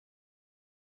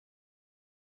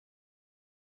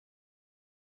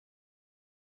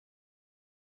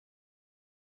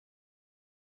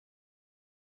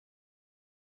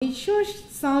It sure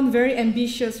sounds very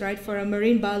ambitious, right, for a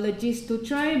marine biologist to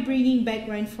try bringing back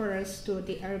rainforests to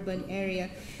the urban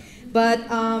area. But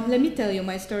let me tell you,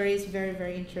 my story is very,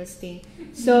 very interesting.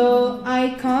 So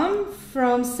I come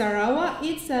from Sarawak.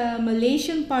 It's a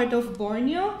Malaysian part of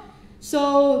Borneo.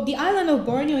 So the island of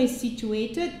Borneo is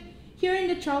situated here in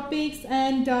the tropics,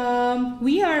 and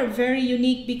we are very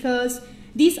unique because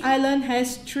this island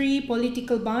has three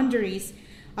political boundaries.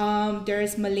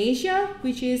 There's Malaysia,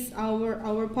 which is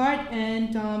our part,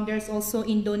 and there's also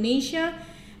Indonesia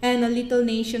and a little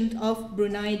nation of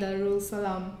Brunei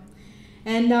Darussalam.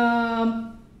 And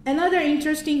another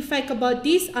interesting fact about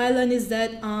this island is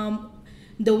that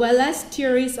the Wallace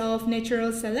theories of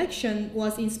natural selection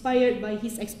was inspired by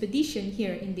his expedition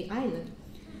here in the island.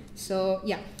 So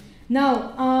yeah.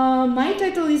 Now, my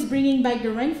title is bringing back the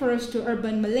rainforest to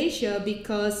urban Malaysia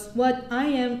because what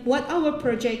our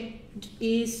project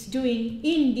is doing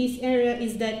in this area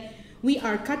is that we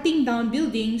are cutting down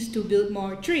buildings to build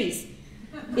more trees.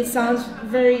 It sounds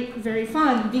very, very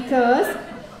fun because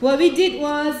what we did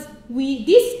was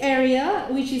this area,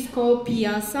 which is called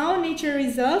Piasau Natural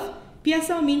Reserve.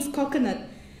 Piasau means coconut.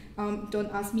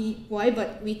 Don't ask me why,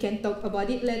 but we can talk about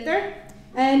it later.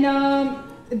 And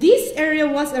this area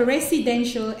was a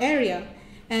residential area,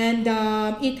 and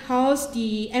it housed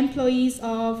the employees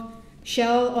of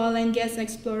Shell oil and gas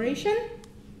exploration.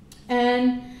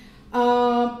 And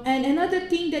another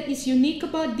thing that is unique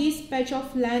about this patch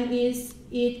of land is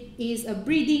it is a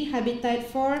breeding habitat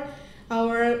for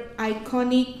our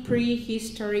iconic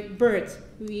prehistoric birds.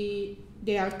 They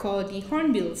are called the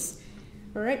hornbills.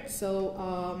 All right,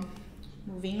 so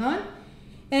moving on.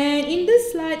 And in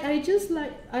this slide,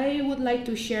 I would like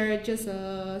to share just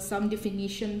some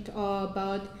definition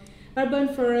about urban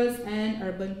forests and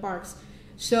urban parks.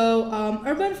 So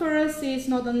urban forests is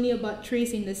not only about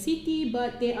trees in the city,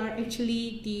 but they are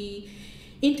actually the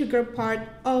integral part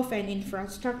of an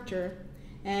infrastructure.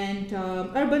 And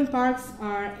urban parks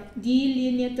are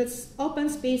delineated open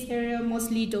space area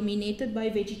mostly dominated by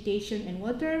vegetation and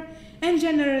water, and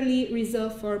generally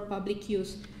reserved for public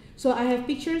use. So I have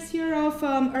pictures here of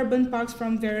urban parks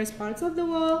from various parts of the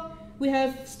world. We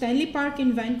have Stanley Park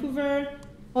in Vancouver,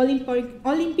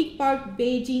 Olympic Park,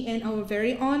 Beijing, and our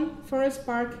very own Forest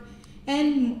Park,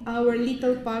 and our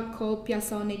little park called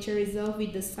Piasau Natural Reserve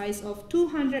with the size of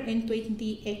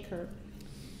 220 acres.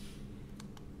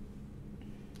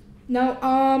 Now,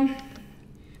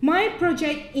 my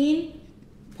project in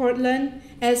Portland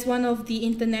as one of the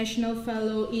international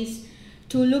fellow is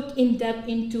to look in depth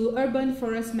into urban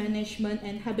forest management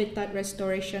and habitat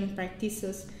restoration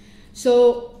practices.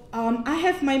 So I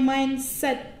have my mind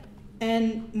set,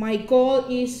 and my goal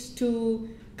is to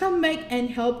come back and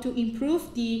help to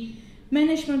improve the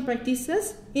management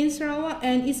practices in Sarawak,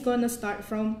 and it's gonna start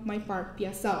from my park,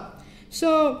 Piasau.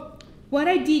 So what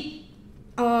I did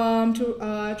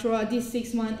throughout these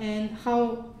 6 months and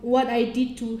what I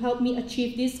did to help me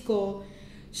achieve this goal.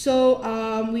 So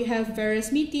we have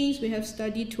various meetings, we have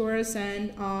study tours,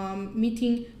 and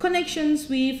meeting connections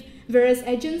with various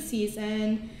agencies,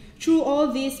 and through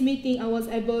all these meetings I was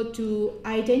able to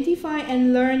identify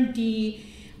and learn the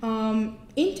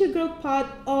integral part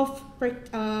of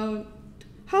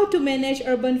how to manage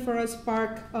urban forest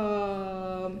park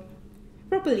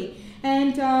properly.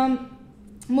 And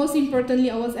most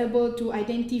importantly, I was able to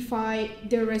identify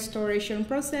the restoration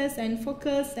process and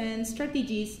focus and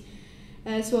strategies,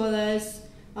 as well as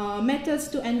methods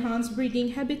to enhance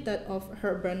breeding habitat of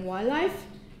urban wildlife.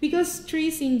 Because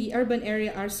trees in the urban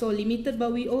area are so limited,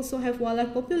 but we also have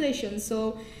wildlife populations,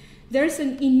 so there's a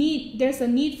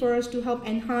need for us to help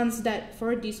enhance that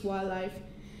for this wildlife.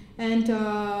 And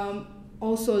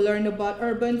also learn about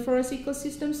urban forest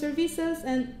ecosystem services,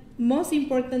 and most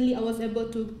importantly, I was able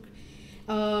to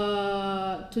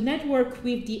network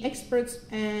with the experts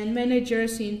and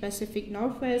managers in Pacific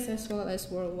Northwest as well as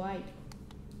worldwide.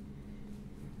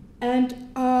 And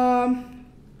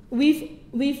with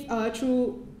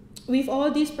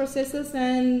all these processes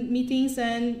and meetings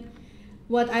and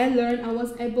what I learned, I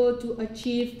was able to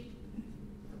achieve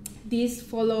these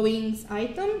following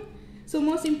items. So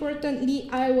most importantly,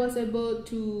 I was able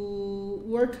to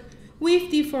work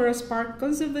with the Forest Park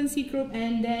Conservancy Group,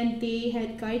 and then they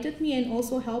had guided me and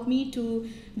also helped me to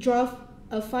draft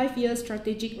a 5-year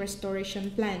strategic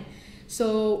restoration plan.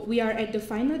 So we are at the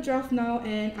final draft now,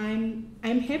 and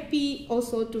I'm happy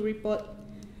also to report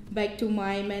back to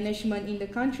my management in the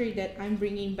country that I'm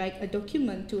bringing back a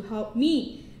document to help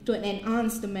me to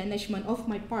enhance the management of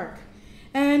my park.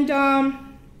 And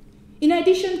in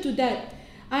addition to that,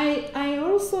 I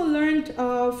also learned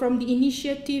from the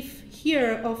initiative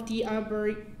here of the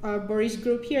arborist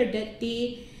group here that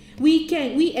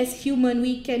we as human,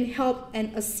 we can help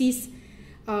and assist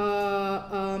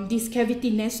these cavity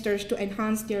nesters to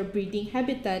enhance their breeding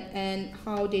habitat, and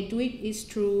how they do it is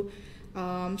through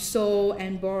sow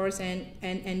and bores,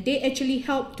 and they actually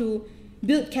help to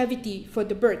build cavity for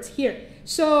the birds here.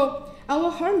 So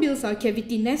our hornbills are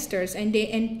cavity nesters, and they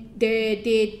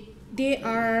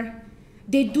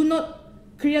do not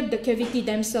create the cavity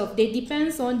themselves. They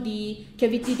depend on the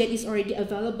cavity that is already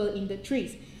available in the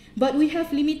trees. But we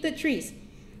have limited trees,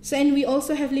 so, and we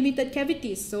also have limited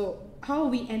cavities. So how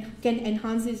we can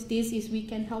enhance this is we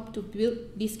can help to build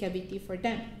this cavity for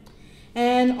them.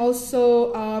 And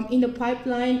also in the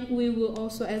pipeline, we will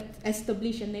also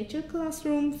establish a nature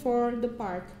classroom for the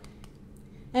park.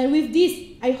 And with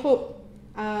this, I hope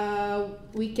I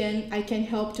can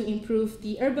help to improve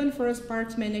the urban forest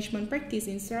parks management practice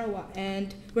in Sarawak,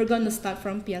 and we're going to start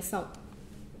from Piasau.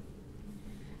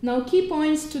 Now, key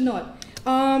points to note.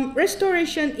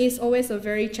 Restoration is always a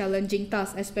very challenging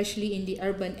task, especially in the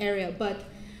urban area. But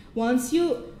once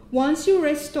you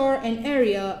restore an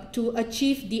area to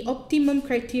achieve the optimum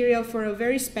criteria for a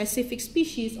very specific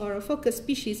species or a focus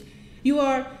species, you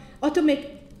are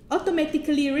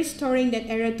automatically restoring that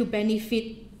area to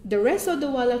benefit the rest of the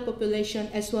wildlife population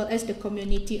as well as the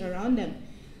community around them.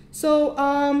 So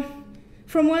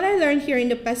from what I learned here in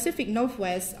the Pacific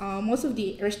Northwest, most of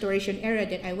the restoration area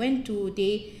that I went to,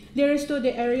 they restore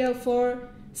the area for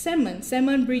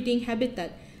salmon breeding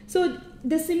habitat. So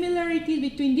the similarity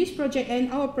between this project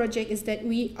and our project is that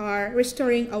we are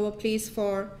restoring our place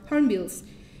for hornbills.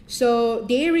 So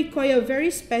they require very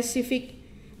specific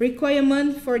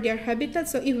requirement for their habitat.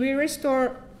 So if we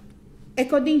restore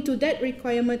according to that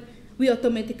requirement, we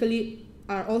automatically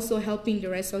are also helping the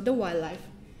rest of the wildlife.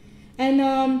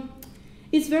 And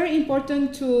it's very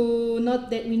important to note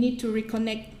that we need to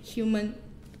reconnect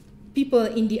people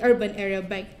in the urban area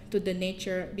back to the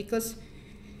nature, because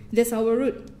that's our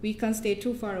root. We can't stay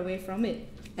too far away from it.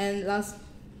 And lastly,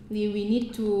 we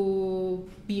need to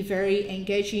be very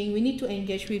engaging. We need to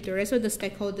engage with the rest of the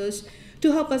stakeholders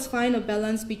to help us find a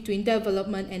balance between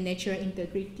development and nature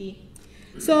integrity.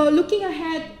 So looking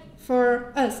ahead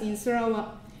for us in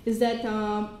Sarawak is that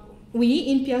we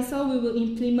in Piasau, we will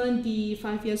implement the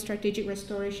 5-year strategic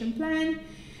restoration plan.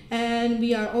 And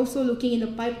we are also looking in the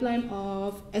pipeline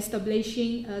of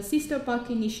establishing a sister park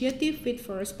initiative with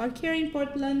Forest Park here in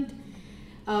Portland.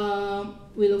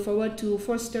 We look forward to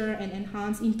foster and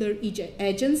enhance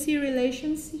inter-agency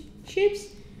relationships,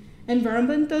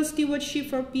 environmental stewardship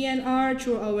for PNR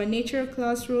through our nature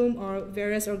classroom or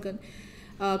various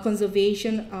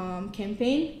conservation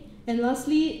campaign. And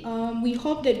lastly, we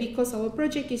hope that because our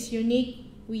project is unique,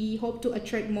 we hope to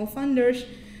attract more funders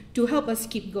to help us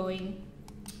keep going.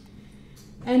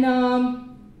 And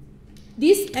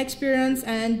this experience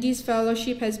and this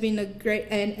fellowship has been a great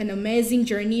and an amazing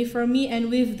journey for me. And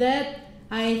with that,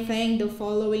 I thank the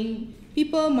following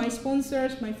people, my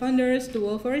sponsors, my funders, the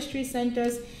World Forestry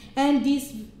Centers, and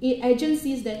these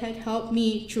agencies that had helped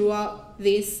me throughout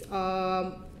this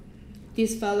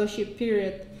this fellowship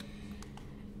period.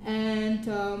 And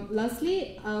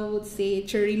lastly, I would say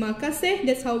terima kasih.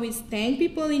 That's how we thank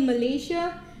people in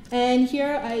Malaysia. And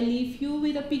here I leave you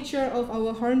with a picture of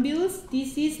our hornbills.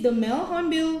 This is the male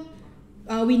hornbill.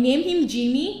 We named him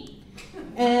Jimmy.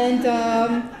 And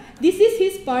this is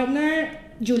his partner,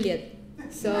 Juliet.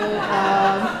 So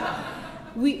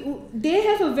they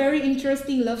have a very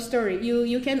interesting love story.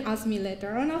 You can ask me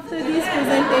later on after this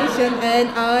presentation, and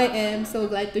I am so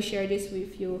glad to share this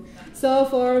with you. So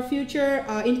for future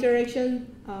interaction,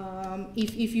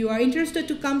 if you are interested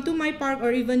to come to my park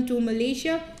or even to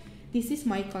Malaysia, this is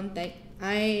my contact.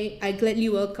 I gladly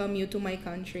welcome you to my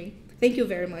country. Thank you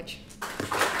very much.